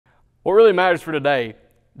What really matters for today,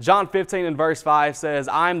 John 15 and verse 5 says,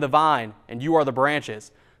 I am the vine, and you are the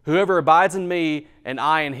branches. Whoever abides in me, and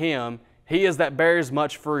I in him, he is that bears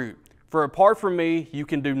much fruit. For apart from me, you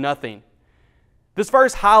can do nothing. This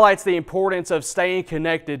verse highlights the importance of staying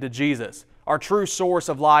connected to Jesus, our true source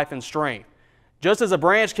of life and strength. Just as a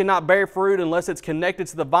branch cannot bear fruit unless it's connected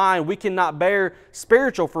to the vine, we cannot bear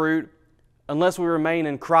spiritual fruit unless we remain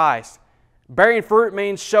in Christ. Bearing fruit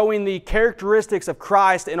means showing the characteristics of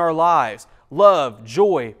Christ in our lives: love,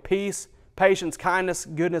 joy, peace, patience, kindness,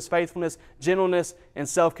 goodness, faithfulness, gentleness, and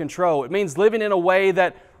self-control. It means living in a way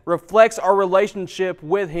that reflects our relationship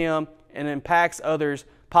with Him and impacts others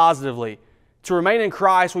positively. To remain in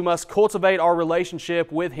Christ, we must cultivate our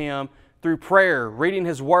relationship with Him through prayer, reading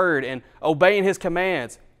His Word, and obeying His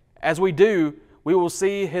commands. As we do, we will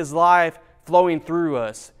see His life flowing through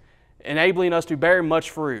us, enabling us to bear much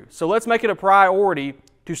fruit. So let's make it a priority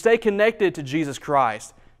to stay connected to Jesus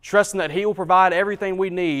Christ, trusting that He will provide everything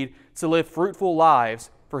we need to live fruitful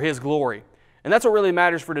lives for His glory. And that's what really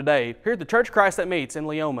matters for today here at the Church of Christ that Meets in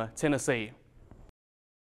Leoma, Tennessee.